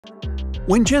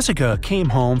When Jessica came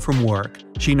home from work,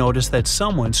 she noticed that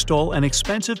someone stole an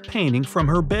expensive painting from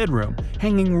her bedroom,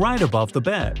 hanging right above the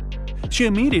bed. She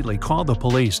immediately called the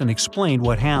police and explained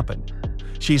what happened.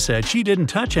 She said she didn't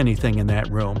touch anything in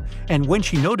that room, and when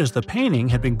she noticed the painting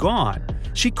had been gone,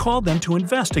 she called them to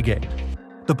investigate.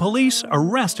 The police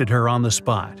arrested her on the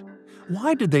spot.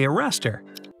 Why did they arrest her?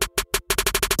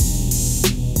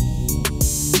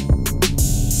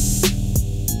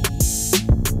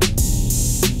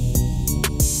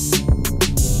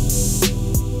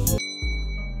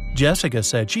 Jessica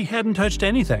said she hadn't touched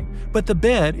anything, but the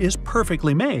bed is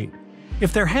perfectly made.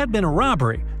 If there had been a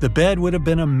robbery, the bed would have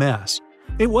been a mess.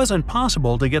 It wasn't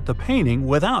possible to get the painting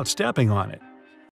without stepping on it.